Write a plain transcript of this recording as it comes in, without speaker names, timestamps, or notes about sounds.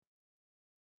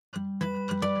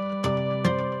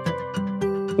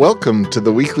Welcome to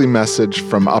the weekly message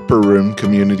from Upper Room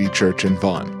Community Church in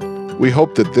Vaughan. We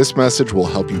hope that this message will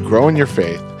help you grow in your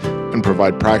faith and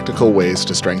provide practical ways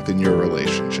to strengthen your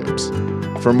relationships.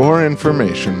 For more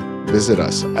information, visit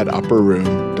us at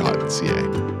upperroom.ca.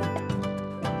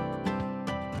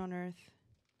 On earth,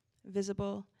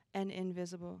 visible and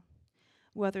invisible,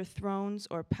 whether thrones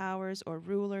or powers or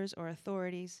rulers or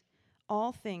authorities,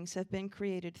 all things have been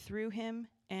created through him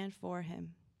and for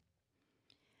him.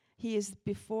 He is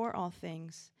before all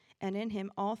things, and in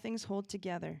him all things hold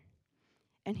together.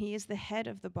 And he is the head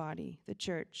of the body, the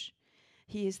church.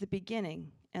 He is the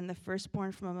beginning and the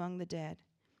firstborn from among the dead,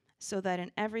 so that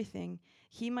in everything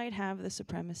he might have the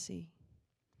supremacy.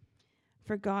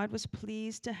 For God was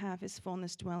pleased to have his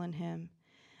fullness dwell in him,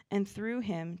 and through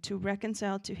him to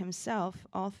reconcile to himself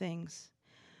all things,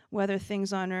 whether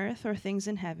things on earth or things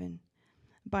in heaven,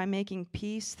 by making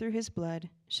peace through his blood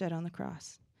shed on the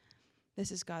cross. This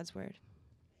is God's word.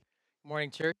 Morning,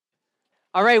 church.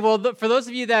 All right, well, for those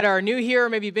of you that are new here, or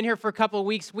maybe you've been here for a couple of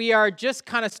weeks, we are just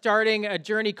kind of starting a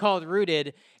journey called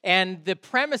Rooted. And the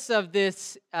premise of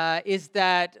this is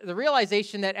that the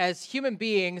realization that as human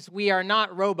beings, we are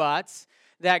not robots,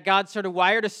 that God sort of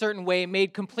wired a certain way,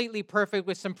 made completely perfect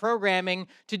with some programming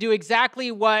to do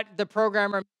exactly what the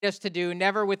programmer made us to do,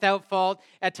 never without fault.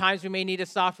 At times we may need a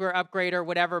software upgrade or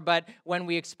whatever, but when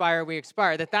we expire, we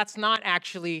expire. That's not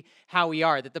actually how we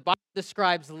are, that the Bible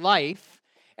describes life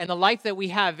and the life that we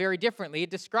have very differently.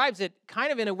 It describes it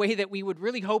kind of in a way that we would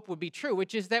really hope would be true,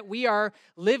 which is that we are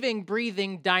living,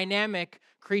 breathing, dynamic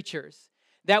creatures,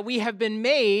 that we have been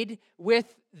made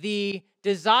with the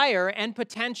desire and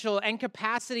potential and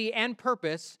capacity and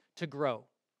purpose to grow.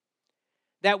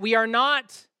 That we are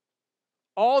not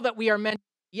all that we are meant to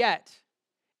be yet.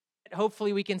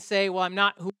 Hopefully we can say, well, I'm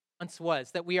not who I once was.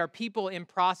 That we are people in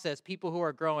process, people who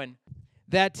are growing.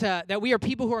 That we are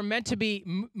people who are meant to be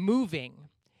moving.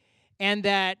 And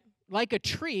that like a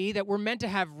tree, that we're meant to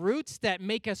have roots that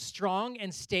make us strong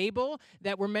and stable,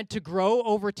 that we're meant to grow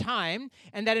over time,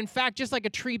 and that in fact, just like a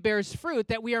tree bears fruit,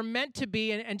 that we are meant to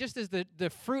be, and just as the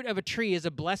fruit of a tree is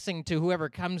a blessing to whoever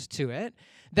comes to it,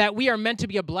 that we are meant to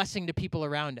be a blessing to people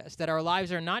around us, that our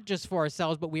lives are not just for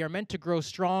ourselves, but we are meant to grow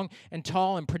strong and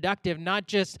tall and productive, not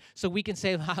just so we can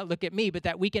say, look at me, but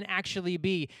that we can actually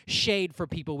be shade for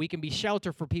people, we can be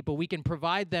shelter for people, we can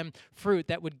provide them fruit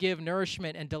that would give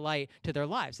nourishment and delight to their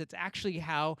lives. That's actually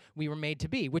how we were made to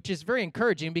be, which is very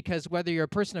encouraging because whether you're a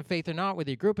person of faith or not, whether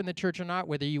you grew up in the church or not,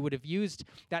 whether you would have used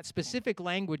that specific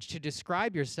language to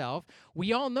describe yourself,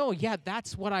 we all know,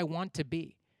 that's what I want to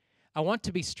be. I want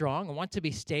to be strong. I want to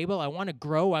be stable. I want to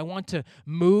grow. I want to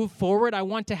move forward. I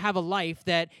want to have a life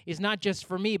that is not just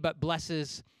for me, but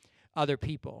blesses other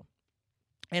people.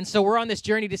 And so we're on this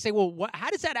journey to say, well, how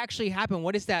does that actually happen?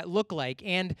 What does that look like?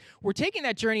 And we're taking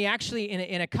that journey actually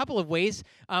in a couple of ways.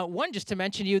 One, just to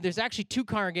mention to you, there's actually two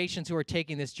congregations who are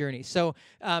taking this journey. So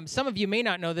some of you may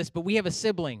not know this, but we have a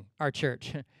sibling, our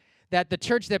church. That the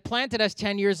church that planted us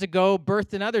 10 years ago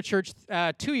birthed another church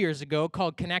 2 years ago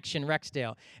called Connection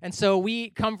Rexdale. And so we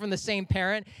come from the same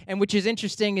parent, and which is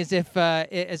interesting is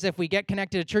as if we get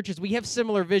connected to churches, we have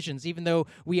similar visions, even though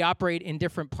we operate in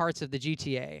different parts of the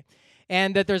GTA.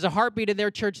 And that there's a heartbeat in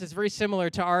their church that's very similar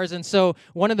to ours. And so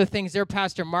one of the things their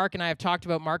pastor Mark and I have talked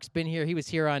about, Mark's been here, he was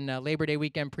here on Labor Day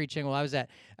weekend preaching while I was at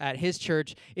his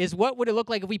church, is what would it look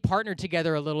like if we partnered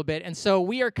together a little bit? And so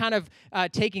we are kind of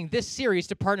taking this series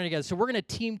to partner together. So we're going to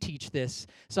team teach this.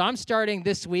 So I'm starting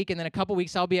this week, and then a couple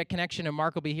weeks I'll be at Connection, and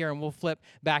Mark will be here, and we'll flip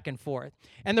back and forth.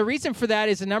 And the reason for that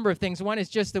is a number of things. One is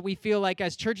just that we feel like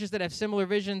as churches that have similar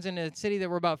visions in a city that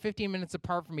we're about 15 minutes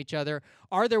apart from each other,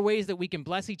 are there ways that we can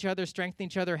bless each other, strengthen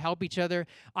each other, help each other?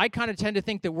 I kind of tend to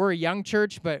think that we're a young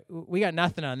church, but we got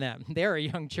nothing on them. They're a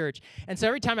young church. And so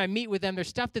every time I meet with them, there's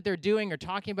stuff that they're doing or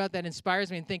talking about that inspires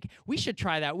me and think, we should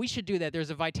try that. We should do that. There's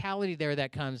a vitality there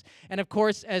that comes. And of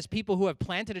course, as people who have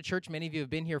planted a church, many of you have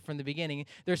been here from the beginning,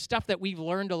 there's stuff that we've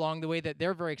learned along the way that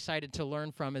they're very excited to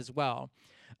learn from as well.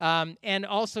 And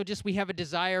also just we have a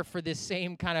desire for this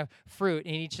same kind of fruit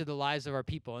in each of the lives of our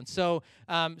people. And so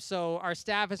our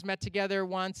staff has met together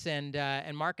once, and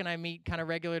Mark and I meet kind of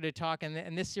regularly to talk. And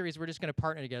in this series, we're just going to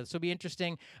partner together. So it'll be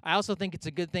interesting. I also think it's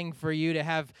a good thing for you to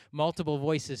have multiple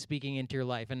voices speaking into your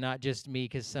life and not just me,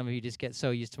 because some of you just get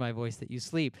so used to my voice that you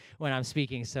sleep when I'm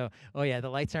speaking. So, the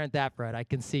lights aren't that bright. I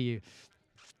can see you.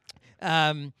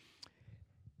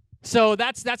 So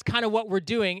that's kind of what we're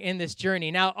doing in this journey.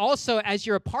 Now, also, as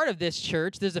you're a part of this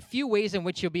church, there's a few ways in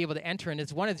which you'll be able to enter. And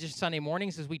it's one of just Sunday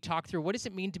mornings as we talk through what does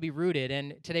it mean to be rooted.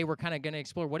 And today we're kind of going to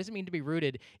explore what does it mean to be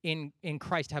rooted in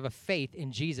Christ, have a faith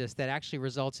in Jesus that actually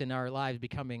results in our lives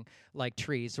becoming like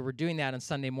trees. So we're doing that on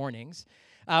Sunday mornings.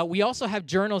 We also have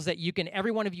journals that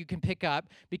every one of you can pick up,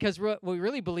 because what we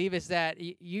really believe is that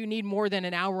you need more than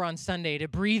an hour on Sunday to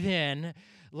breathe in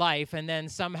life and then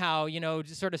somehow,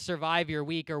 just sort of survive your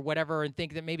week or whatever and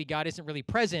think that maybe God isn't really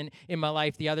present in my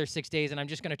life the other 6 days and I'm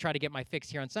just going to try to get my fix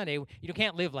here on Sunday. You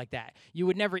can't live like that. You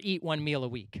would never eat one meal a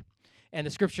week. And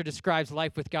the scripture describes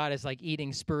life with God as like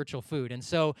eating spiritual food. And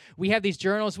so we have these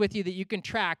journals with you that you can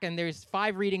track, and there's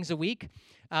 5 readings a week.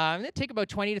 And they take about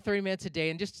 20 to 30 minutes a day,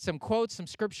 and just some quotes, some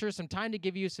scriptures, some time to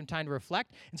give you some time to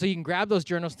reflect. And so you can grab those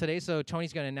journals today. So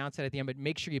Tony's going to announce that at the end, but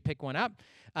make sure you pick one up.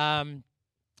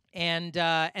 And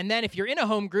then if you're in a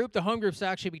home group, the home groups will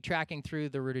actually be tracking through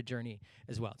the Rooted Journey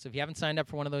as well. So if you haven't signed up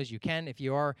for one of those, you can. If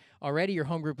you are already, your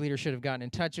home group leader should have gotten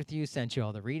in touch with you, sent you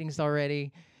all the readings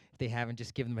already. If they haven't,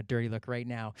 just give them a dirty look right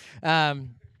now.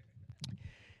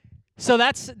 So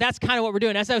that's kind of what we're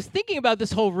doing. As I was thinking about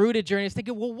this whole Rooted journey, I was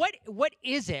thinking, well, what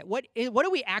is it? What are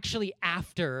we actually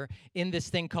after in this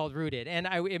thing called Rooted? And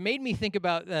it made me think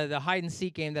about the hide and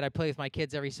seek game that I play with my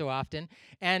kids every so often.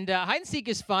 And hide and seek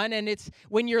is fun, and it's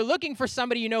when you're looking for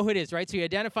somebody, you know who it is, right? So you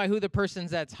identify who the person's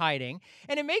that's hiding,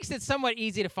 and it makes it somewhat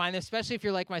easy to find them, especially if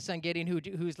you're like my son Gideon,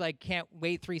 who's like can't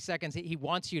wait 3 seconds. He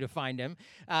wants you to find him,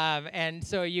 and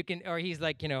so you can, or he's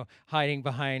like hiding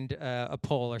behind a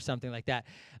pole or something like that.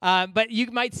 But you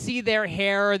might see their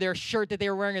hair or their shirt that they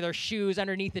were wearing or their shoes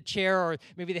underneath the chair, or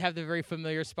maybe they have the very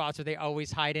familiar spots where they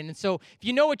always hide in. And so if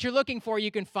you know what you're looking for,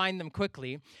 you can find them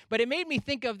quickly. But it made me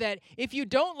think of that if you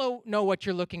don't know what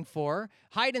you're looking for,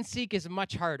 hide and seek is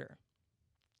much harder.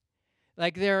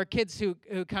 Like there are kids who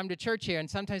come to church here, and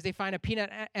sometimes they find a peanut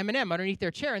M&M underneath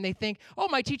their chair, and they think, oh,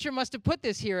 my teacher must have put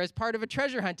this here as part of a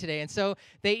treasure hunt today. And so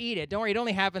they eat it. Don't worry, it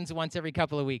only happens once every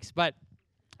couple of weeks. But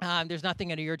there's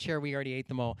nothing under your chair. We already ate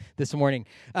them all this morning.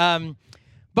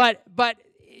 But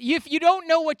if you don't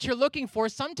know what you're looking for,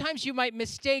 sometimes you might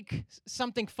mistake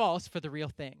something false for the real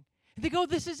thing. And they go,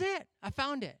 this is it. I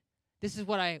found it. This is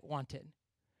what I wanted.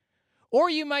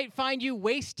 Or you might find you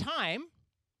waste time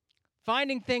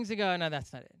finding things and go, no,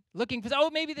 that's not it. Looking for, oh,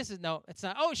 maybe this is, no, it's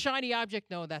not. Oh, shiny object.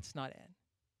 No, that's not it.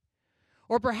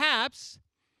 Or perhaps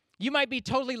you might be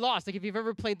totally lost. Like if you've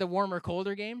ever played the warmer,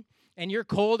 colder game, and you're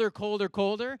colder,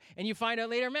 and you find out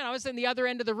later, man, I was in the other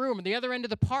end of the room, or the other end of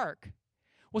the park.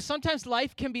 Well, sometimes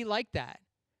life can be like that,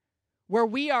 where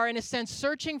we are, in a sense,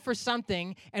 searching for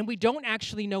something, and we don't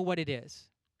actually know what it is.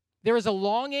 There is a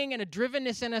longing and a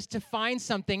drivenness in us to find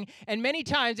something, and many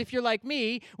times, if you're like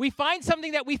me, we find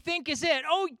something that we think is it.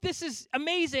 Oh, this is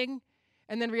amazing,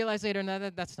 and then realize later,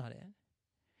 no, that's not it.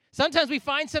 Sometimes we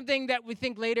find something that we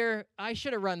think later, I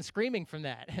should have run screaming from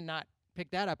that and not pick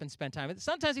that up and spend time.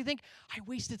 Sometimes you think, I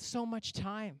wasted so much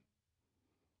time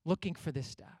looking for this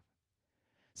stuff.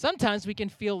 Sometimes we can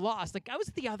feel lost. Like I was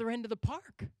at the other end of the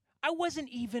park. I wasn't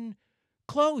even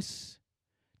close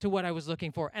to what I was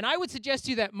looking for. And I would suggest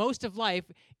to you that most of life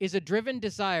is a driven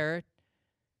desire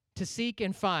to seek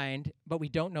and find, but we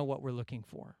don't know what we're looking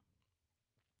for.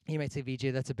 You might say,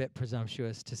 VJ, that's a bit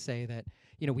presumptuous to say that,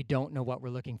 we don't know what we're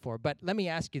looking for. But let me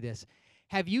ask you this.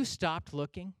 Have you stopped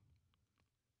looking?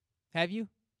 Have you?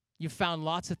 You've found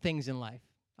lots of things in life.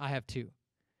 I have too.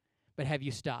 But have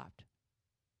you stopped?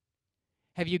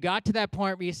 Have you got to that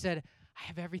point where you said, I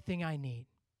have everything I need.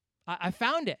 I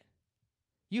found it.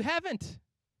 You haven't.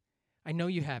 I know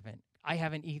you haven't. I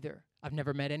haven't either. I've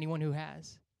never met anyone who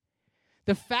has.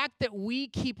 The fact that we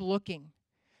keep looking,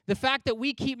 the fact that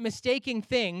we keep mistaking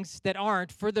things that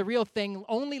aren't for the real thing,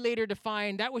 only later to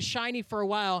find that was shiny for a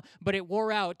while, but it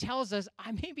wore out, tells us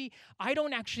I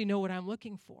don't actually know what I'm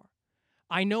looking for.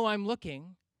 I know I'm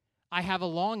looking. I have a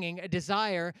longing, a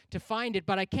desire to find it,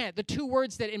 but I can't. The 2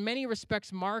 words that in many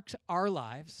respects mark our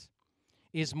lives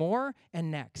is more and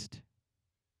next.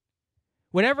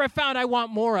 Whatever I found I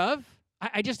want more of,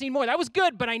 I just need more. That was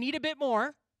good, but I need a bit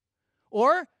more.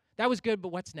 Or, that was good, but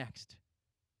what's next?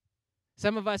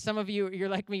 Some of you, you're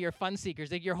like me, you're fun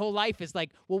seekers. Like your whole life is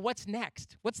like, well, what's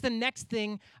next? What's the next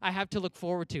thing I have to look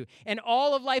forward to? And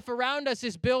all of life around us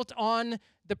is built on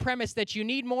the premise that you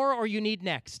need more or you need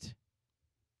next.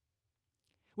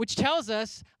 Which tells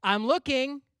us, I'm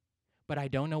looking, but I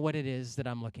don't know what it is that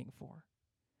I'm looking for.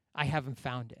 I haven't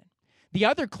found it. The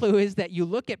other clue is that you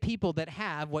look at people that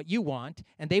have what you want,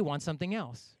 and they want something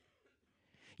else.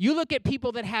 You look at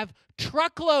people that have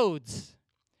truckloads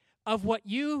of what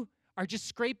you are just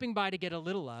scraping by to get a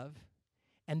little of,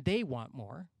 and they want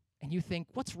more. And you think,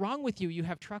 what's wrong with you? You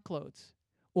have truckloads.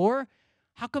 Or,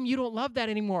 how come you don't love that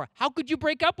anymore? How could you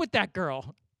break up with that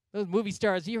girl? Those movie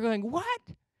stars, you're going, what?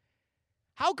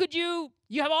 How could you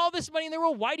have all this money in the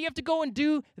world. Why do you have to go and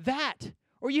do that?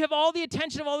 Or you have all the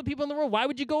attention of all the people in the world. Why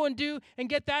would you go and do and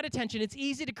get that attention? It's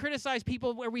easy to criticize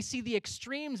people where we see the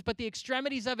extremes, but the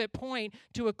extremities of it point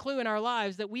to a clue in our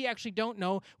lives that we actually don't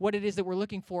know what it is that we're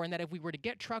looking for, and that if we were to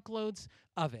get truckloads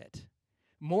of it,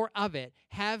 more of it,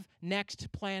 have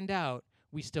next planned out,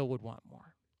 we still would want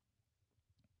more.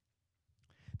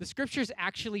 The scriptures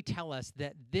actually tell us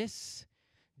that this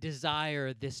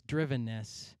desire, this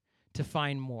drivenness to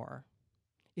find more,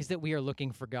 is that we are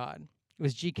looking for God. It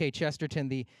was G.K. Chesterton,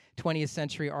 the 20th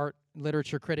century art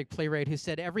literature critic, playwright, who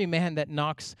said, every man that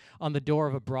knocks on the door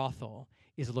of a brothel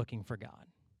is looking for God.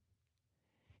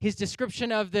 His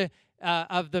description of the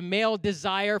male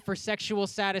desire for sexual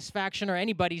satisfaction, or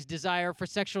anybody's desire for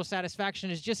sexual satisfaction,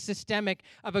 is just systemic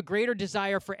of a greater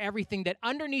desire for everything, that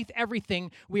underneath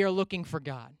everything we are looking for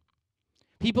God.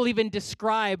 People even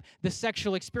describe the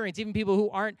sexual experience, even people who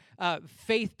aren't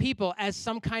faith people, as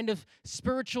some kind of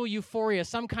spiritual euphoria,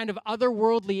 some kind of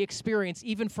otherworldly experience,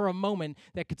 even for a moment,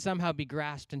 that could somehow be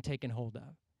grasped and taken hold of.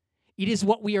 It is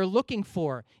what we are looking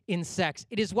for in sex.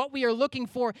 It is what we are looking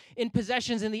for in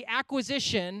possessions, in the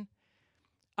acquisition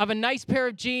of a nice pair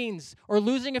of jeans, or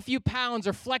losing a few pounds,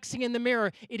 or flexing in the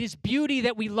mirror. It is beauty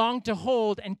that we long to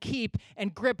hold and keep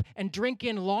and grip and drink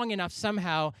in long enough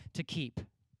somehow to keep.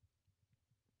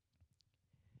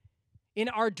 In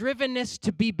our drivenness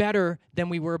to be better than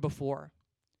we were before.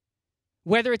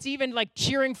 Whether it's even like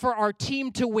cheering for our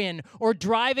team to win, or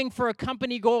driving for a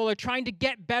company goal, or trying to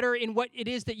get better in what it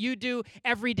is that you do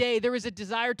every day, there is a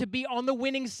desire to be on the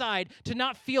winning side, to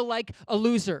not feel like a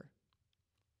loser.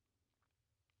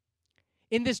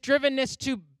 In this drivenness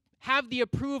to have the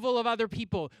approval of other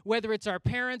people, whether it's our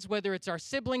parents, whether it's our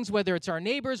siblings, whether it's our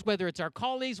neighbors, whether it's our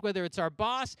colleagues, whether it's our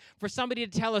boss, for somebody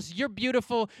to tell us, you're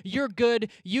beautiful, you're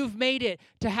good, you've made it,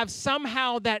 to have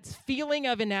somehow that feeling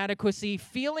of inadequacy,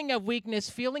 feeling of weakness,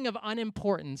 feeling of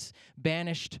unimportance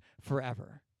banished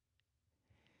forever.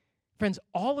 Friends,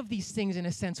 all of these things, in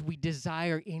a sense, we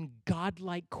desire in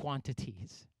godlike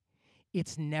quantities.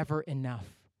 It's never enough.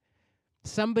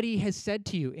 Somebody has said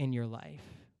to you in your life,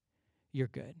 you're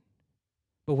good.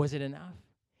 But was it enough?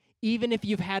 Even if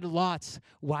you've had lots,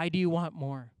 why do you want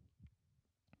more?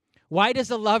 Why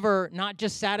does a lover not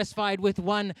just satisfied with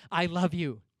one, I love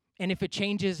you, and if it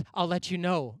changes, I'll let you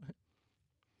know?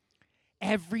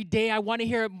 Every day I want to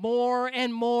hear it more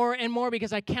and more and more,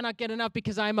 because I cannot get enough,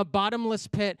 because I am a bottomless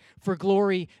pit for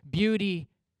glory, beauty,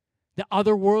 the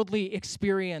otherworldly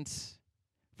experience,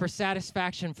 for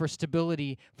satisfaction, for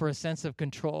stability, for a sense of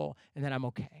control, and that I'm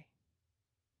okay.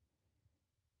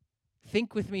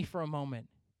 Think with me for a moment.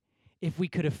 If we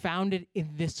could have found it in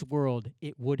this world,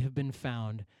 it would have been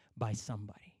found by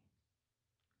somebody.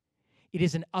 It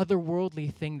is an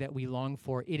otherworldly thing that we long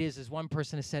for. It is, as one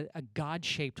person has said, a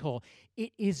God-shaped hole.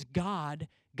 It is God.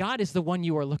 God is the one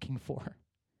you are looking for.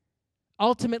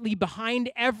 Ultimately,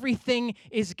 behind everything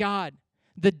is God.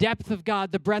 The depth of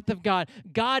God, the breadth of God.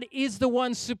 God is the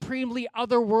one supremely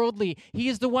otherworldly. He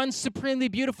is the one supremely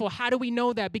beautiful. How do we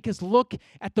know that? Because look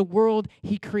at the world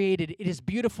He created. It is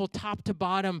beautiful top to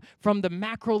bottom, from the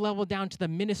macro level down to the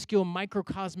minuscule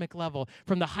microcosmic level,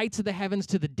 from the heights of the heavens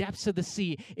to the depths of the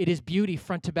sea. It is beauty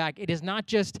front to back. It is not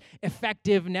just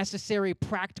effective, necessary,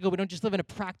 practical. We don't just live in a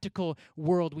practical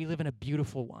world. We live in a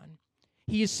beautiful one.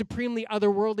 He is supremely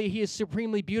otherworldly. He is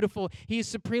supremely beautiful. He is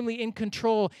supremely in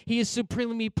control. He is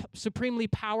supremely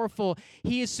powerful.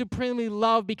 He is supremely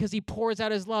loved because He pours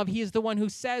out His love. He is the one who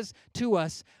says to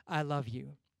us, I love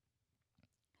you.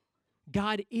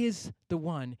 God is the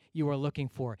one you are looking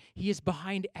for. He is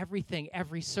behind everything,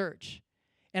 every search.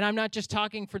 And I'm not just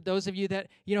talking for those of you that,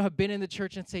 have been in the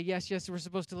church and say, yes, we're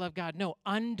supposed to love God. No,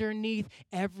 underneath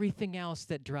everything else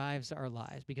that drives our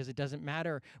lives, because it doesn't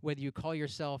matter whether you call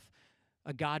yourself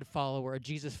a God follower, a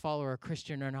Jesus follower, a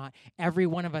Christian or not. Every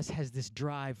one of us has this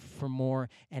drive for more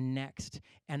and next.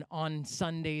 And on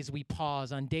Sundays we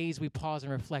pause, on days we pause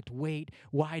and reflect, wait,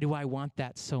 why do I want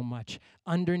that so much?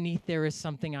 Underneath there is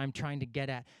something I'm trying to get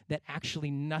at that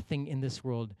actually nothing in this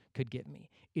world could give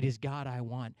me. It is God I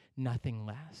want, nothing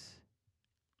less.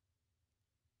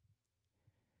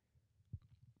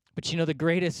 But the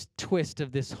greatest twist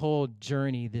of this whole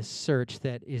journey, this search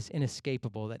that is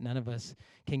inescapable, that none of us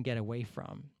can get away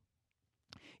from,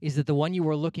 is that the one you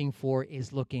are looking for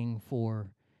is looking for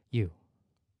you.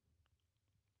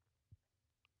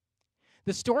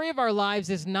 The story of our lives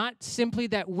is not simply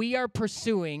that we are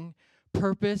pursuing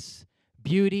purpose,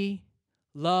 beauty,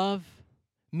 love,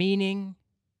 meaning,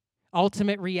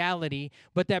 ultimate reality,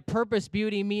 but that purpose,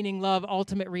 beauty, meaning, love,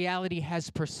 ultimate reality has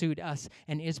pursued us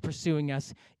and is pursuing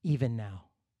us even now.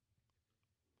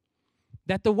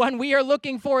 That the one we are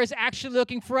looking for is actually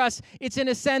looking for us. It's in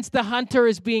a sense the hunter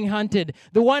is being hunted.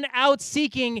 The one out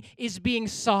seeking is being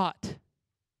sought,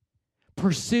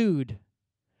 pursued,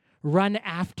 run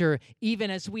after, even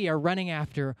as we are running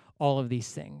after all of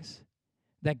these things.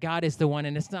 That God is the one,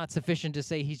 and it's not sufficient to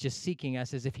say he's just seeking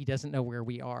us as if he doesn't know where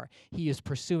we are. He is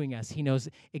pursuing us. He knows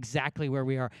exactly where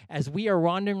we are. As we are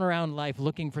wandering around life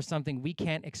looking for something we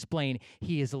can't explain,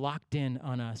 he is locked in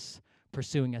on us,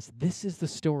 pursuing us. This is the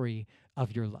story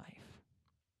of your life.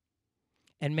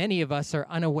 And many of us are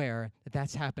unaware that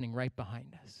that's happening right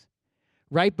behind us.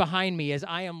 Right behind me, as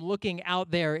I am looking out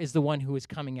there, is the one who is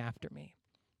coming after me.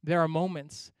 There are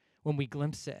moments when we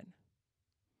glimpse it.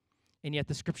 And yet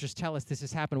the scriptures tell us this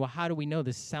has happened. Well, how do we know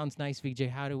this? Sounds nice, VJ.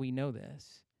 How do we know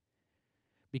this?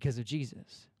 Because of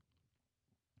Jesus.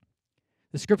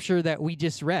 The scripture that we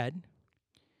just read,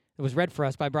 it was read for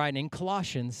us by Brian in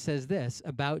Colossians, says this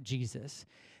about Jesus,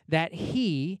 that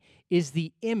he is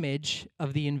the image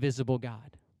of the invisible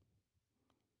God.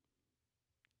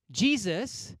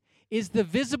 Jesus is the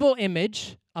visible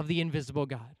image of the invisible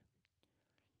God.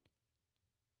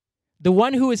 The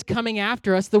one who is coming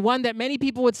after us, the one that many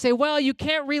people would say, well, you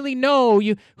can't really know.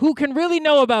 Who can really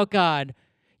know about God?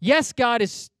 Yes, God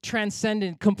is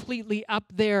transcendent, completely up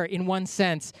there in one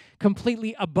sense,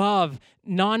 completely above,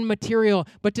 non-material.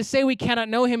 But to say we cannot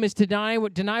know him is to deny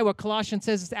what Colossians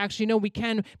says is actually no, we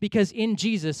can, because in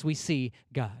Jesus we see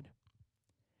God.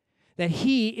 That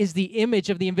he is the image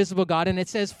of the invisible God. And it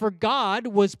says, for God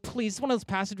was pleased. It's one of those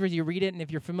passages where you read it, and if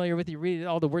you're familiar with it, you read it,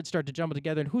 all the words start to jumble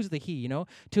together. And who's the he,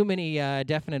 Too many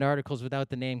definite articles without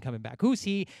the name coming back. Who's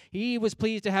he? He was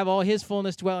pleased to have all his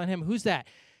fullness dwell in him. Who's that?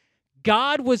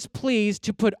 God was pleased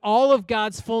to put all of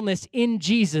God's fullness in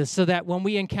Jesus so that when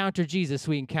we encounter Jesus,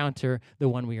 we encounter the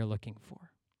one we are looking for.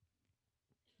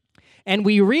 And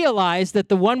we realize that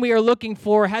the one we are looking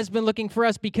for has been looking for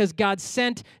us because God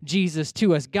sent Jesus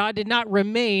to us. God did not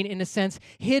remain, in a sense,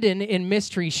 hidden in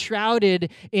mystery,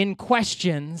 shrouded in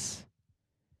questions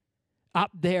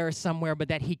up there somewhere, but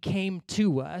that he came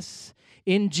to us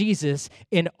in Jesus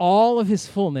in all of his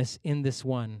fullness in this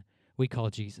one we call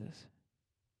Jesus.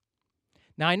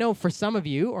 Now, I know for some of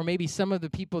you, or maybe some of the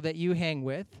people that you hang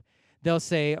with, they'll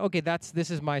say, okay,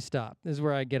 this is my stop. This is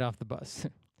where I get off the bus.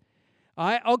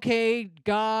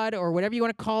 God, or whatever you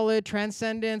want to call it,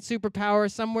 transcendent, superpower,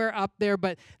 somewhere up there.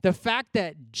 But the fact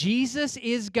that Jesus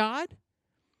is God,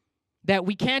 that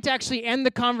we can't actually end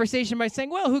the conversation by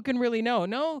saying, well, who can really know?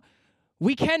 No,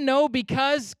 we can know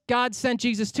because God sent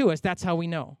Jesus to us. That's how we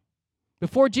know.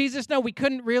 Before Jesus, no, we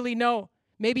couldn't really know.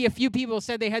 Maybe a few people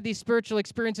said they had these spiritual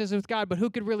experiences with God, but who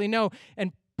could really know?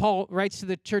 And Paul writes to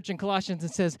the church in Colossians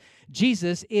and says,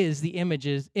 Jesus is the image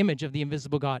of the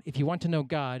invisible God. If you want to know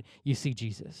God, you see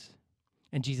Jesus.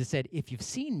 And Jesus said, if you've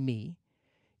seen me,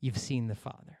 you've seen the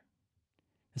Father.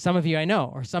 Some of you I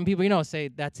know, or some people you know, say,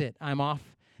 that's it, I'm off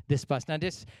this bus. Now,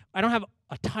 I don't have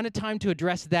a ton of time to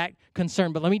address that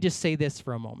concern, but let me just say this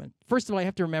for a moment. First of all, I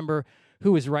have to remember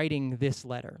who is writing this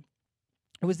letter.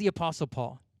 It was the Apostle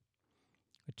Paul,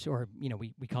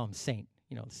 we call him Saint.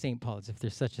 Saint Paul, as if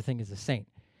there's such a thing as a saint.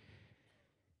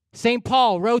 St.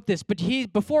 Paul wrote this, but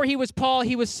before he was Paul,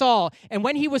 he was Saul. And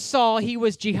when he was Saul, he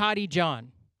was Jihadi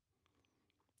John.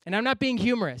 And I'm not being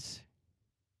humorous.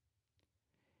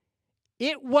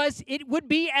 It would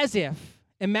be as if,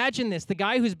 imagine this, the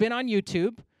guy who's been on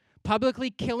YouTube, publicly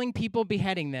killing people,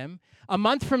 beheading them, a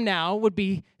month from now would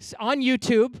be on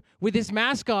YouTube with his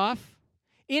mask off,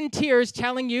 in tears,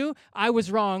 telling you, I was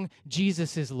wrong,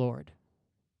 Jesus is Lord.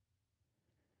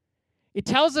 It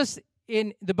tells us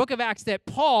in the book of Acts that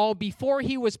Paul, before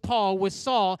he was Paul, was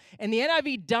Saul, and the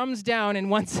NIV dumbs down, in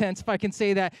one sense, if I can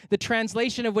say that, the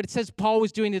translation of what it says Paul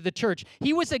was doing to the church.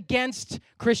 He was against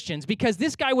Christians because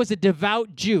this guy was a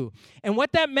devout Jew. And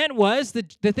what that meant was, the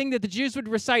thing that the Jews would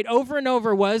recite over and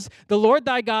over was, the Lord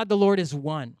thy God, the Lord is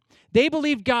one. They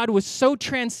believed God was so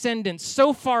transcendent,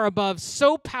 so far above,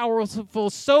 so powerful,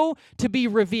 so to be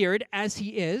revered as he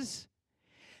is,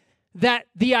 that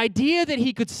the idea that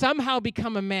he could somehow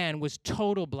become a man was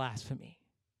total blasphemy.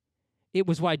 It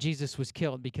was why Jesus was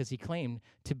killed, because he claimed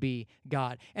to be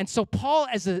God. And so Saul,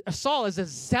 as a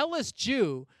zealous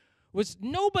Jew,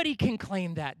 nobody can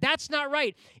claim that. That's not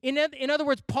right. In other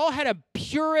words, Paul had a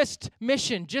purist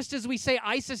mission, just as we say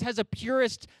ISIS has a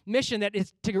purist mission that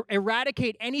is to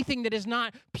eradicate anything that is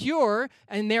not pure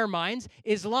in their minds,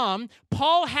 Islam.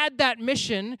 Paul had that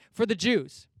mission for the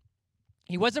Jews.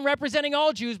 He wasn't representing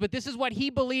all Jews, but this is what he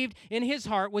believed in his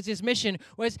heart was his mission.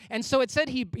 And so it said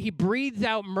he breathed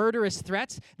out murderous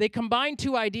threats. They combined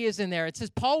two ideas in there. It says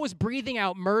Paul was breathing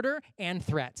out murder and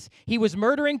threats. He was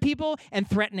murdering people and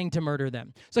threatening to murder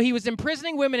them. So he was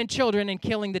imprisoning women and children and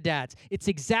killing the dads. It's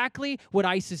exactly what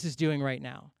ISIS is doing right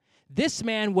now. This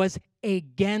man was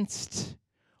against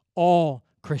all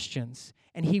Christians,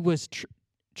 and he was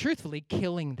truthfully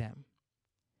killing them.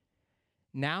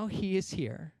 Now he is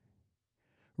here,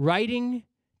 writing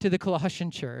to the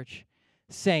Colossian church,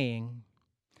 saying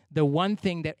the one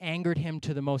thing that angered him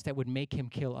to the most that would make him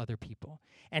kill other people.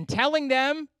 And telling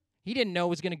them, he didn't know it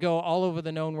was going to go all over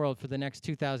the known world for the next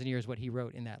 2,000 years, what he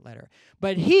wrote in that letter.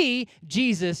 But he,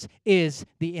 Jesus, is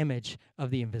the image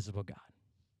of the invisible God.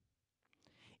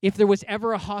 If there was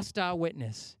ever a hostile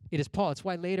witness, it is Paul. It's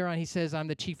why later on he says, I'm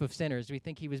the chief of sinners. Do we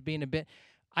think he was being a bit...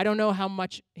 I don't know how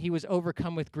much he was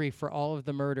overcome with grief for all of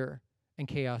the murder and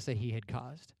chaos that he had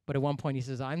caused. But at one point he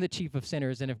says, I'm the chief of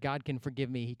sinners, and if God can forgive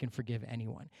me, he can forgive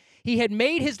anyone. He had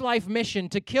made his life mission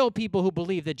to kill people who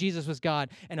believed that Jesus was God,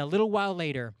 and a little while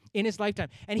later, in his lifetime,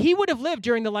 and he would have lived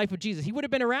during the life of Jesus. He would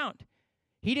have been around.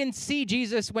 He didn't see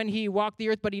Jesus when he walked the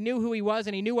earth, but he knew who he was,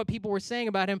 and he knew what people were saying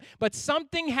about him. But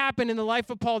something happened in the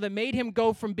life of Paul that made him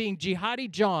go from being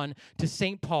Jihadi John to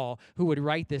St. Paul, who would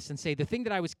write this and say, the thing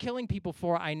that I was killing people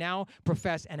for, I now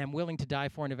profess and am willing to die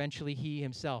for, and eventually he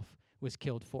himself was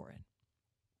killed for it.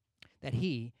 That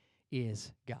he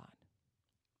is God.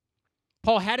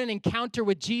 Paul had an encounter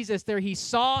with Jesus there. He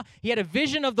had a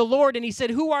vision of the Lord, and he said,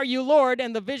 who are you, Lord?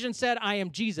 And the vision said, I am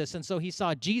Jesus. And so he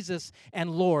saw Jesus and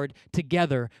Lord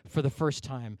together for the first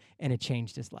time, and it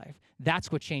changed his life.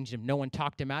 That's what changed him. No one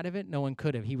talked him out of it. No one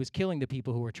could have. He was killing the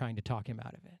people who were trying to talk him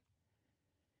out of it.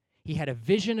 He had a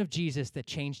vision of Jesus that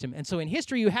changed him. And so in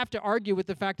history, you have to argue with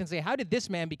the fact and say, how did this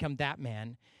man become that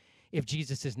man if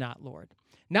Jesus is not Lord?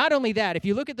 Not only that, if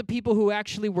you look at the people who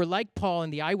actually were like Paul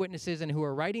and the eyewitnesses and who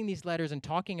are writing these letters and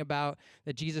talking about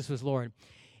that Jesus was Lord,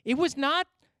 it was not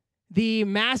the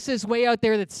masses way out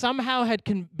there that somehow had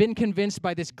been convinced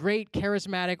by this great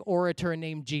charismatic orator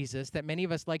named Jesus, that many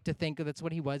of us like to think that's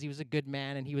what he was. He was a good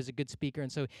man and he was a good speaker, and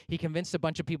so he convinced a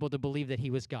bunch of people to believe that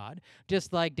he was God,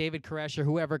 just like David Koresh or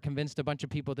whoever convinced a bunch of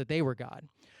people that they were God.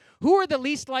 Who are the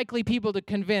least likely people to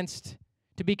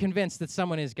be convinced that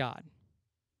someone is God?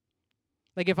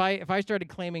 Like if I started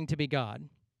claiming to be God,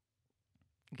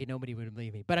 okay, nobody would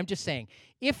believe me. But I'm just saying,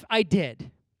 if I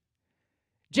did,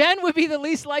 Jen would be the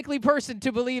least likely person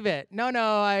to believe it.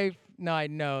 I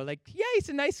know. Like, yeah, he's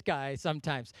a nice guy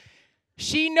sometimes.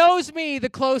 She knows me the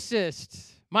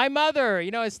closest. My mother,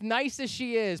 as nice as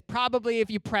she is, probably if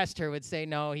you pressed her would say,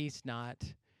 no, he's not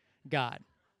God.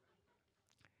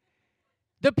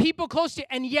 The people close to,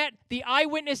 and yet the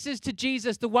eyewitnesses to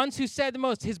Jesus, the ones who said the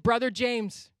most, his brother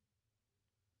James,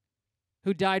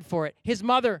 who died for it, his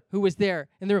mother who was there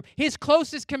in the room, his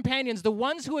closest companions, the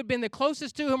ones who had been the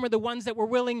closest to him are the ones that were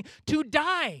willing to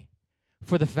die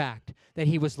for the fact that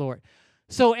he was Lord.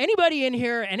 So anybody in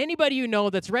here and anybody you know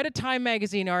that's read a Time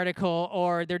magazine article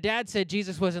or their dad said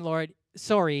Jesus wasn't Lord,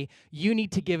 sorry, you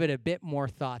need to give it a bit more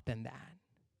thought than that.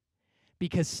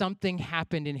 Because something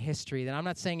happened in history that I'm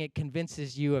not saying it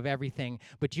convinces you of everything,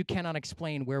 but you cannot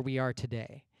explain where we are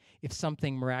today if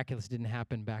something miraculous didn't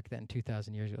happen back then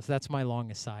 2,000 years ago. So that's my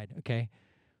long aside, okay?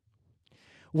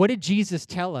 What did Jesus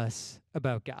tell us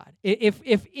about God?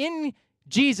 If in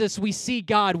Jesus we see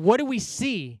God, what do we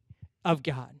see of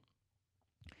God?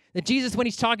 That Jesus, when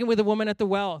he's talking with a woman at the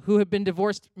well who had been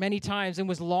divorced many times and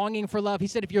was longing for love, he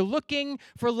said, if you're looking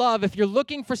for love, if you're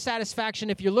looking for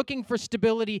satisfaction, if you're looking for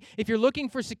stability, if you're looking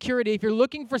for security, if you're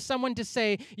looking for someone to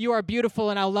say, you are beautiful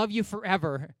and I'll love you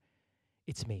forever,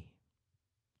 it's me.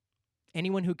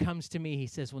 Anyone who comes to me, he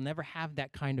says, will never have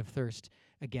that kind of thirst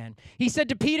again. He said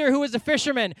to Peter, who was a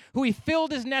fisherman, who he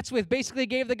filled his nets with, basically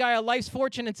gave the guy a life's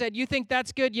fortune and said, you think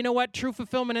that's good? You know what? True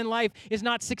fulfillment in life is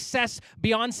not success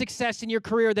beyond success in your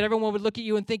career that everyone would look at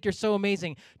you and think you're so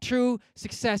amazing. True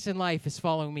success in life is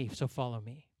following me, so follow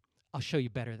me. I'll show you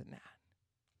better than that.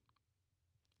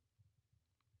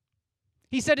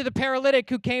 He said to the paralytic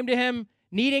who came to him,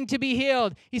 needing to be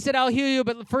healed. He said, I'll heal you,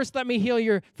 but first let me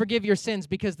forgive your sins,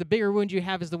 because the bigger wound you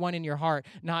have is the one in your heart,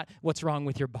 not what's wrong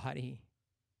with your body.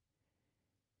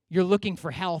 You're looking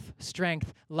for health,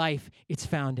 strength, life. It's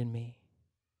found in me.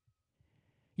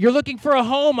 You're looking for a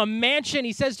home, a mansion.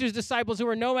 He says to his disciples who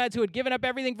were nomads, who had given up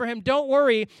everything for him, don't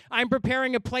worry, I'm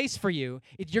preparing a place for you.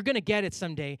 You're going to get it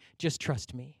someday. Just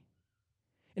trust me.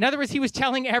 In other words, he was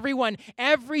telling everyone,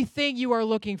 everything you are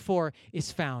looking for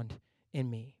is found in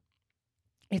me.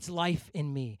 It's life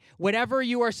in me. Whatever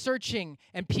you are searching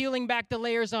and peeling back the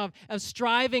layers of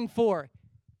striving for,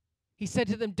 He said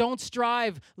to them, don't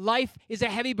strive. Life is a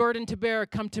heavy burden to bear.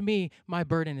 Come to me. My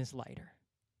burden is lighter.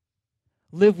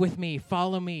 Live with me,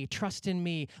 follow me, trust in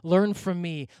me, learn from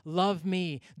me, love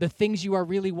me. The things you are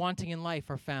really wanting in life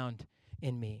are found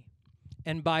in me.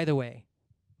 And by the way,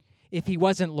 if he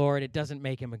wasn't Lord, it doesn't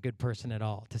make him a good person at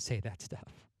all to say that stuff.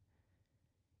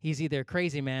 He's either a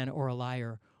crazy man or a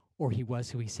liar, or he was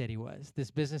who he said he was.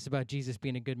 This business about Jesus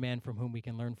being a good man from whom we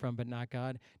can learn from but not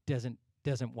God doesn't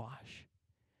wash.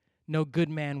 No good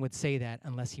man would say that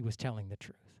unless he was telling the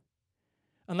truth.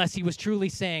 Unless he was truly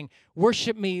saying,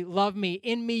 worship me, love me,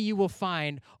 in me you will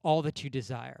find all that you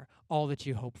desire, all that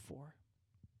you hope for.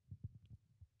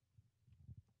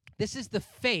 This is the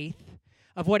faith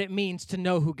of what it means to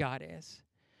know who God is.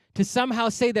 To somehow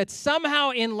say that somehow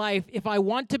in life, if I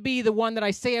want to be the one that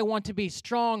I say I want to be,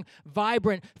 strong,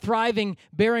 vibrant, thriving,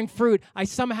 bearing fruit, I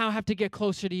somehow have to get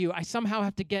closer to you. I somehow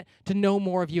have to get to know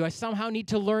more of you. I somehow need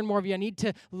to learn more of you. I need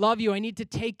to love you. I need to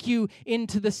take you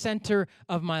into the center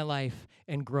of my life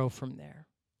and grow from there.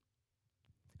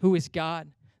 Who is God?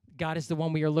 God is the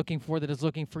one we are looking for, that is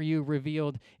looking for you,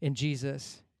 revealed in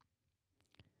Jesus.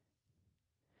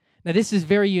 Now, this is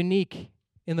very unique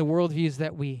in the worldviews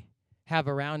that we have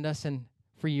around us and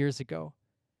for years ago.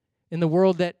 In the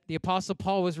world that the Apostle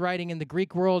Paul was writing, in the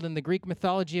Greek world and the Greek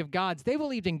mythology of gods, they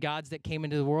believed in gods that came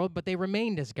into the world, but they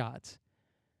remained as gods.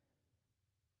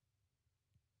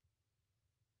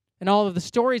 And all of the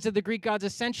stories of the Greek gods,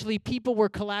 essentially, people were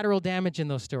collateral damage in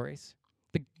those stories.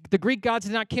 The Greek gods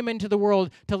did not come into the world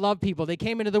to love people. They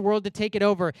came into the world to take it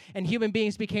over, and human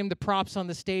beings became the props on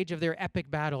the stage of their epic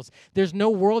battles. There's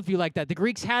no worldview like that. The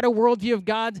Greeks had a worldview of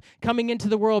gods coming into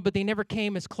the world, but they never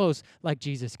came as close like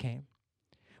Jesus came.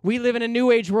 We live in a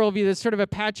New Age worldview that's sort of a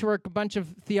patchwork, a bunch of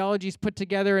theologies put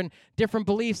together and different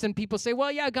beliefs, and people say,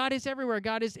 well, yeah, God is everywhere.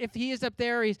 God is, if he is up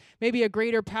there, he's maybe a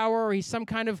greater power, or he's some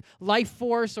kind of life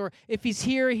force, or if he's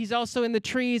here, he's also in the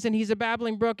trees, and he's a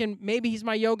babbling brook, and maybe he's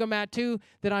my yoga mat too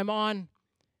that I'm on.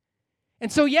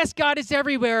 And so, yes, God is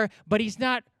everywhere, but he's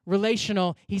not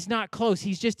relational. He's not close.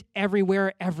 He's just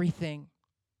everywhere, everything.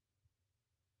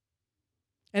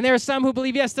 And there are some who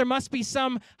believe, yes, there must be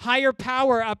some higher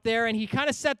power up there, and he kind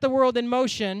of set the world in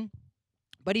motion,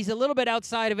 but he's a little bit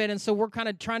outside of it, and so we're kind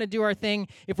of trying to do our thing.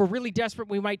 If we're really desperate,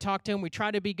 we might talk to him. We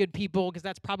try to be good people, because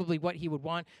that's probably what he would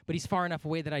want, but he's far enough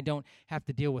away that I don't have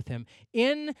to deal with him.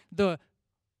 In the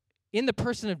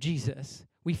person of Jesus,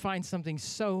 we find something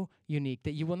so unique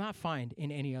that you will not find in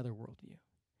any other worldview.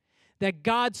 That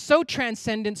God, so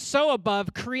transcendent, so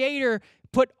above, creator,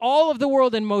 put all of the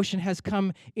world in motion, has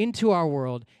come into our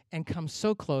world and come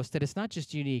so close that it's not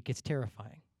just unique, it's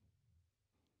terrifying.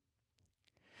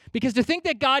 Because to think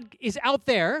that God is out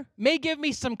there may give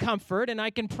me some comfort, and I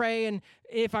can pray and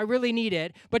if I really need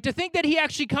it, but to think that he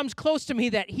actually comes close to me,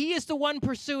 that he is the one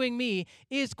pursuing me,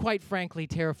 is quite frankly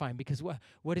terrifying, because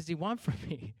what does he want from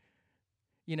me?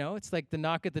 You know, it's like the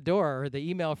knock at the door or the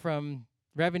email from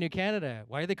Revenue Canada.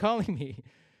 Why are they calling me?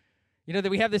 You know, that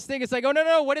we have this thing, it's like, oh,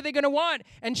 no, what are they going to want?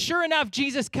 And sure enough,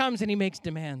 Jesus comes and he makes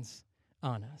demands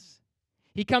on us.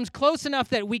 He comes close enough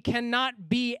that we cannot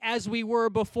be as we were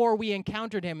before we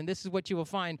encountered him. And this is what you will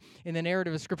find in the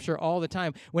narrative of Scripture all the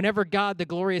time. Whenever God, the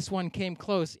glorious one, came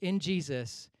close in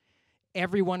Jesus,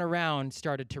 everyone around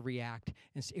started to react.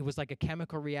 And it was like a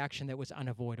chemical reaction that was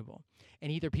unavoidable.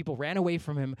 And either people ran away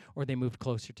from him or they moved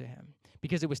closer to him.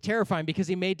 Because it was terrifying, because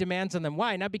he made demands on them.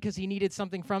 Why? Not because he needed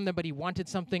something from them, but he wanted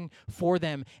something for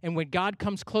them. And when God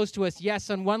comes close to us,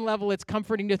 yes, on one level it's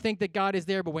comforting to think that God is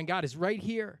there, but when God is right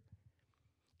here,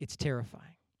 it's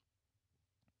terrifying.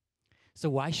 So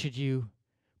why should you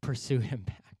pursue him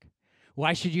back?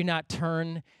 Why should you not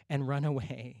turn and run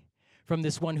away from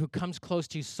this one who comes close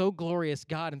to you, so glorious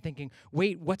God, and thinking,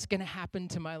 wait, what's going to happen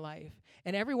to my life?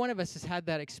 And every one of us has had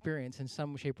that experience in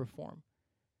some shape or form.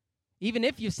 Even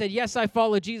if you said, yes, I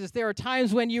follow Jesus, there are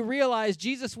times when you realize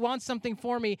Jesus wants something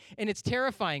for me, and it's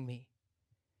terrifying me.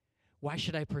 Why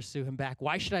should I pursue him back?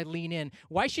 Why should I lean in?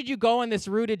 Why should you go on this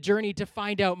rooted journey to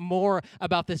find out more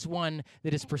about this one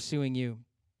that is pursuing you?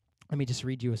 Let me just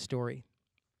read you a story.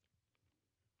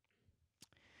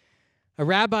 A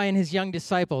rabbi and his young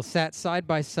disciple sat side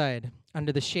by side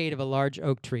under the shade of a large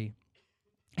oak tree.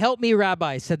 "Help me,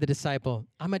 Rabbi," said the disciple.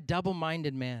 "I'm a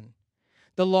double-minded man.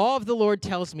 The law of the Lord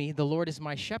tells me the Lord is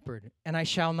my shepherd, and I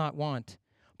shall not want.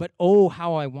 But oh,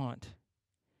 how I want.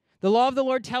 The law of the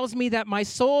Lord tells me that my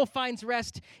soul finds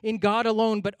rest in God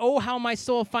alone, but oh, how my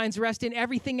soul finds rest in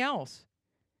everything else."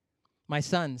 "My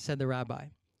son," said the rabbi,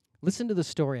 "listen to the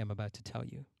story I'm about to tell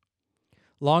you.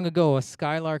 Long ago, a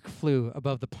skylark flew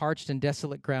above the parched and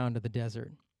desolate ground of the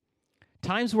desert.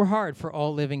 Times were hard for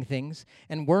all living things,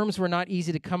 and worms were not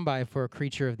easy to come by for a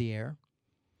creature of the air.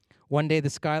 One day the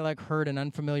skylark heard an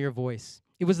unfamiliar voice.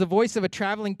 It was the voice of a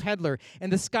traveling peddler,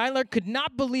 and the skylark could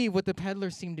not believe what the peddler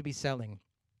seemed to be selling.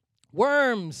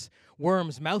 "Worms!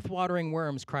 Worms, mouth-watering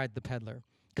worms," cried the peddler.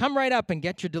 "Come right up and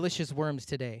get your delicious worms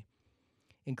today."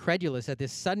 Incredulous at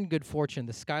this sudden good fortune,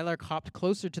 the skylark hopped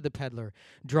closer to the peddler,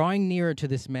 drawing nearer to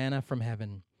this manna from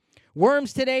heaven.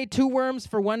 "Worms today, 2 worms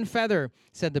for 1 feather,"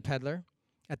 said the peddler.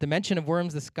 At the mention of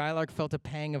worms, the skylark felt a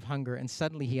pang of hunger, and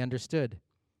suddenly he understood.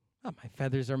 "Oh, my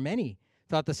feathers are many,"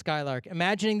 thought the skylark,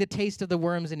 imagining the taste of the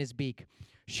worms in his beak.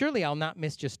 "Surely I'll not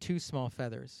miss just 2 small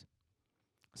feathers."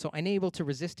 So unable to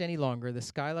resist any longer, the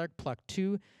skylark plucked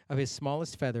 2 of his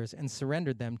smallest feathers and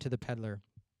surrendered them to the peddler,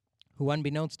 who,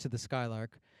 unbeknownst to the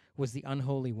skylark, was the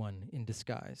unholy one in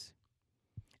disguise.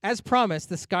 As promised,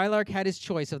 the skylark had his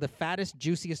choice of the fattest,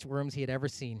 juiciest worms he had ever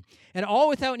seen, and all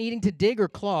without needing to dig or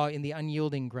claw in the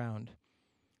unyielding ground.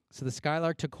 So the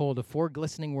skylark took hold of 4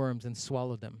 glistening worms and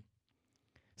swallowed them.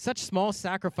 Such small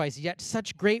sacrifice, yet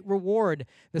such great reward,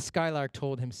 the skylark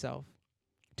told himself.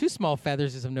 2 small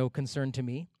feathers is of no concern to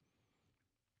me.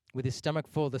 With his stomach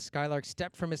full, the skylark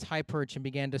stepped from his high perch and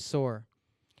began to soar.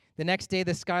 The next day,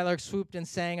 the skylark swooped and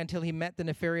sang until he met the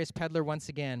nefarious peddler once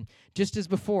again. Just as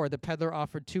before, the peddler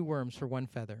offered 2 worms for 1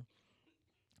 feather.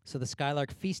 So the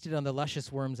skylark feasted on the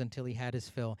luscious worms until he had his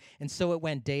fill, and so it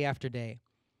went day after day.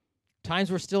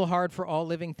 Times were still hard for all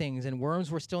living things, and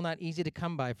worms were still not easy to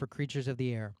come by for creatures of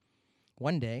the air.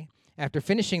 One day, after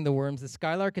finishing the worms, the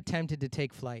skylark attempted to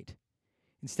take flight.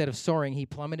 Instead of soaring, he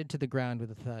plummeted to the ground with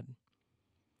a thud.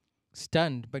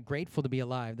 Stunned but grateful to be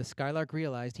alive, the skylark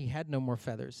realized he had no more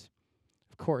feathers.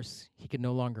 Of course, he could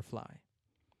no longer fly.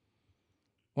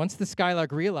 Once the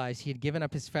skylark realized he had given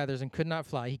up his feathers and could not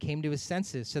fly, he came to his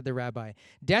senses, said the rabbi.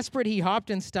 Desperate, he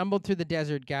hopped and stumbled through the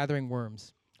desert gathering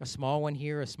worms. A small one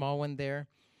here, a small one there.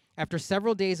 After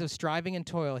several days of striving and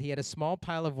toil, he had a small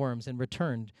pile of worms and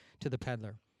returned to the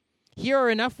peddler. "Here are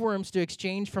enough worms to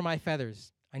exchange for my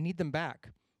feathers. I need them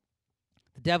back."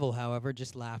 The devil, however,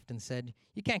 just laughed and said,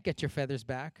 "You can't get your feathers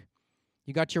back.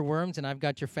 You got your worms and I've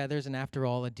got your feathers, and after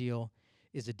all, a deal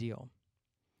is a deal."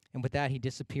 And with that, he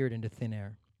disappeared into thin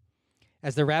air.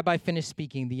 As the rabbi finished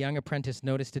speaking, the young apprentice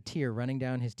noticed a tear running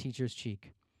down his teacher's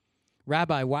cheek.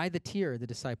 "Rabbi, why the tear?" the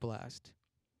disciple asked.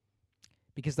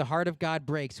 "Because the heart of God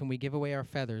breaks when we give away our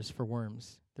feathers for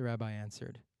worms," the rabbi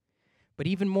answered. "But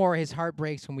even more, his heart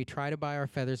breaks when we try to buy our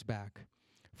feathers back,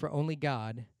 for only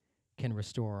God can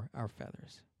restore our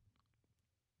feathers."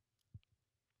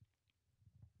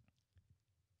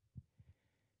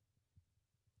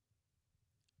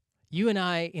 You and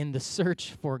I, in the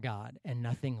search for God and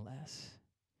nothing less,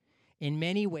 in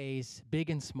many ways, big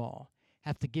and small,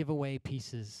 have to give away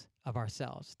pieces of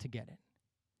ourselves to get it.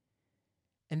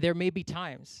 And there may be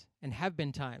times, and have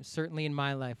been times, certainly in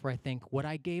my life, where I think what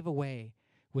I gave away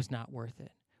was not worth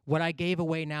it. What I gave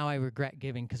away now I regret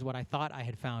giving, because what I thought I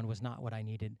had found was not what I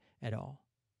needed at all.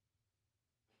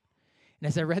 And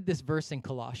as I read this verse in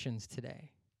Colossians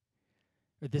today,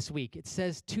 or this week, it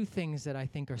says 2 things that I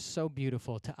think are so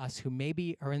beautiful to us who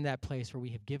maybe are in that place where we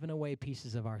have given away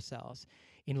pieces of ourselves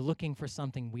in looking for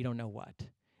something we don't know what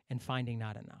and finding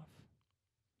not enough.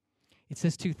 It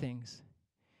says 2 things.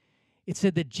 It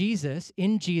said that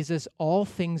in Jesus, all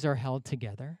things are held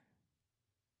together,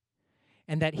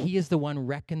 and that he is the one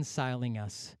reconciling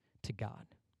us to God.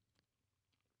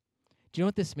 Do you know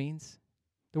what this means?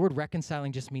 The word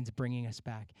reconciling just means bringing us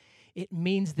back. It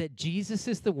means that Jesus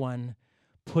is the one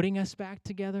putting us back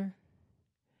together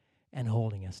and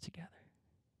holding us together.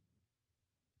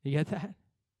 You get that?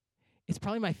 It's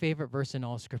probably my favorite verse in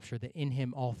all Scripture, that in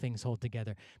him all things hold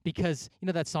together. Because, you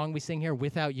know that song we sing here,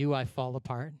 "Without you I fall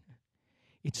apart"?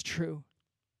 It's true.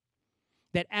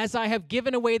 That as I have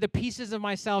given away the pieces of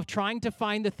myself, trying to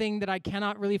find the thing that I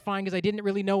cannot really find because I didn't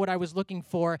really know what I was looking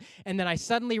for, and then I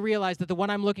suddenly realized that the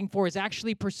one I'm looking for has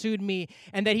actually pursued me,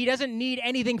 and that he doesn't need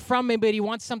anything from me, but he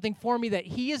wants something for me, that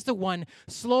he is the one,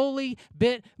 slowly,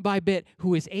 bit by bit,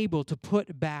 who is able to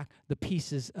put back the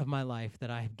pieces of my life that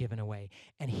I have given away.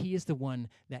 And he is the one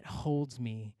that holds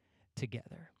me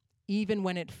together, even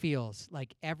when it feels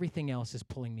like everything else is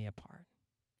pulling me apart.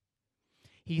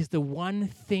 He's the one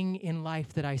thing in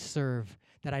life that I serve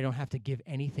that I don't have to give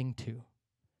anything to,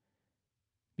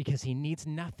 because he needs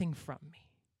nothing from me.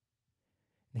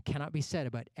 It cannot be said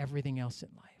about everything else in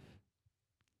life.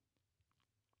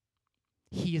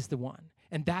 He is the one.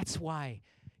 And that's why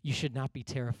you should not be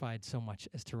terrified so much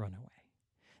as to run away.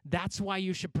 That's why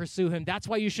you should pursue him. That's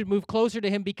why you should move closer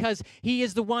to him, because he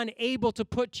is the one able to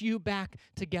put you back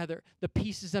together, the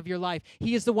pieces of your life.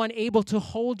 He is the one able to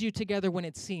hold you together when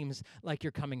it seems like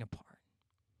you're coming apart.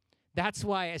 That's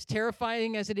why, as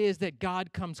terrifying as it is that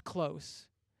God comes close,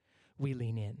 we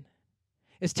lean in.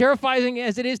 As terrifying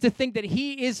as it is to think that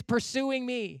he is pursuing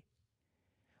me,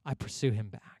 I pursue him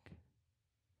back.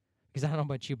 Because I don't know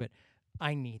about you, but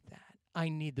I need that. I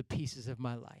need the pieces of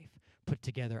my life put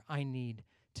together. I need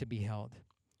to be held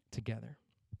together.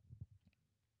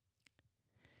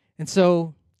 And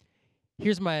so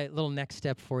here's my little next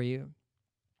step for you.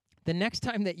 The next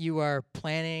time that you are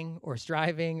planning or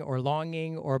striving or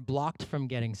longing or blocked from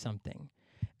getting something,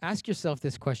 ask yourself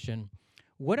this question: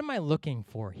 what am I looking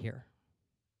for here?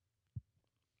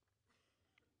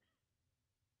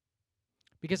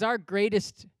 Because our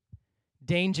greatest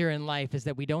danger in life is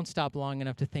that we don't stop long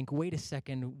enough to think, wait a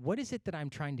second, what is it that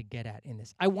I'm trying to get at in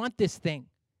this? I want this thing,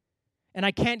 and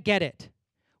I can't get it.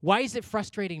 Why is it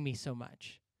frustrating me so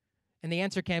much? And the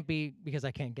answer can't be because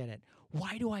I can't get it.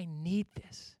 Why do I need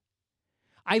this?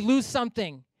 I lose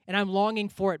something, and I'm longing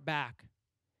for it back.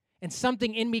 And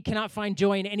something in me cannot find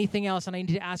joy in anything else, and I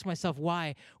need to ask myself,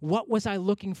 why? What was I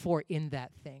looking for in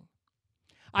that thing?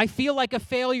 I feel like a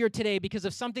failure today because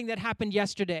of something that happened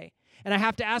yesterday, and I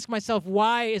have to ask myself,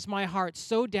 why is my heart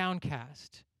so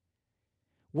downcast?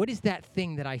 What is that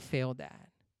thing that I failed at?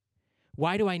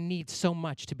 Why do I need so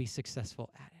much to be successful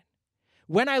at it?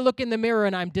 When I look in the mirror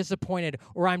and I'm disappointed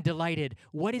or I'm delighted,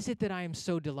 what is it that I am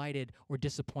so delighted or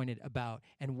disappointed about?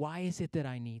 And why is it that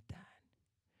I need that?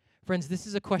 Friends, this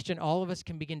is a question all of us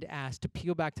can begin to ask, to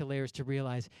peel back the layers, to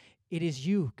realize it is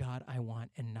you, God, I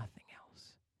want, and nothing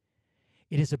else.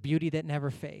 It is a beauty that never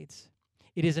fades.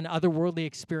 It is an otherworldly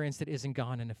experience that isn't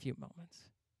gone in a few moments.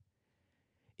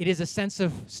 It is a sense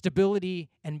of stability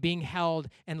and being held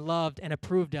and loved and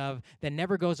approved of that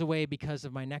never goes away because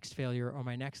of my next failure or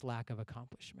my next lack of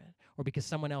accomplishment or because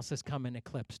someone else has come and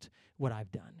eclipsed what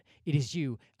I've done. It is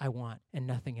you I want and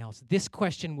nothing else. This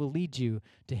question will lead you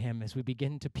to him as we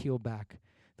begin to peel back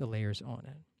the layers on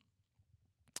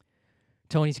it.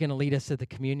 Tony's going to lead us at the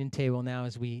communion table now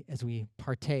as we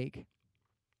partake.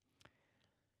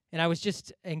 And I was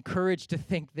just encouraged to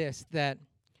think this, that,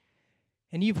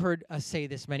 and you've heard us say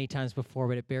this many times before,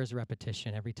 but it bears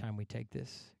repetition every time we take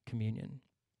this communion,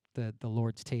 the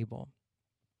Lord's table,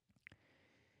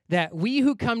 that we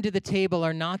who come to the table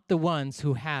are not the ones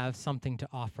who have something to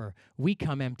offer. We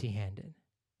come empty-handed.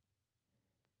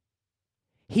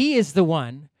 He is the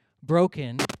one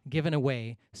broken, given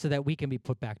away, so that we can be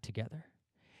put back together.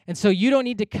 And so you don't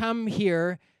need to come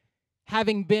here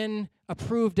having been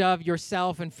approved of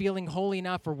yourself and feeling holy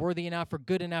enough or worthy enough or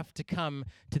good enough to come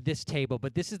to this table.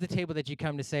 But this is the table that you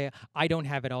come to say, I don't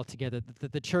have it all together.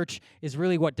 The church is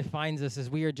really what defines us, as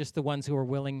we are just the ones who are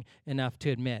willing enough to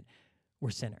admit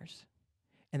we're sinners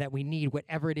and that we need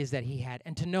whatever it is that he had.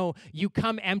 And to know you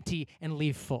come empty and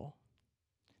leave full.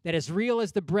 That as real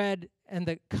as the bread and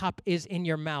the cup is in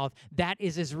your mouth, that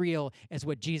is as real as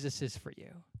what Jesus is for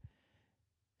you.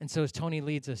 And so as Tony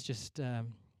leads us, just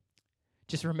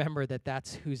remember that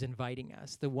that's who's inviting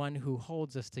us, the one who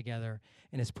holds us together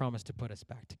and has promised to put us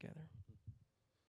back together.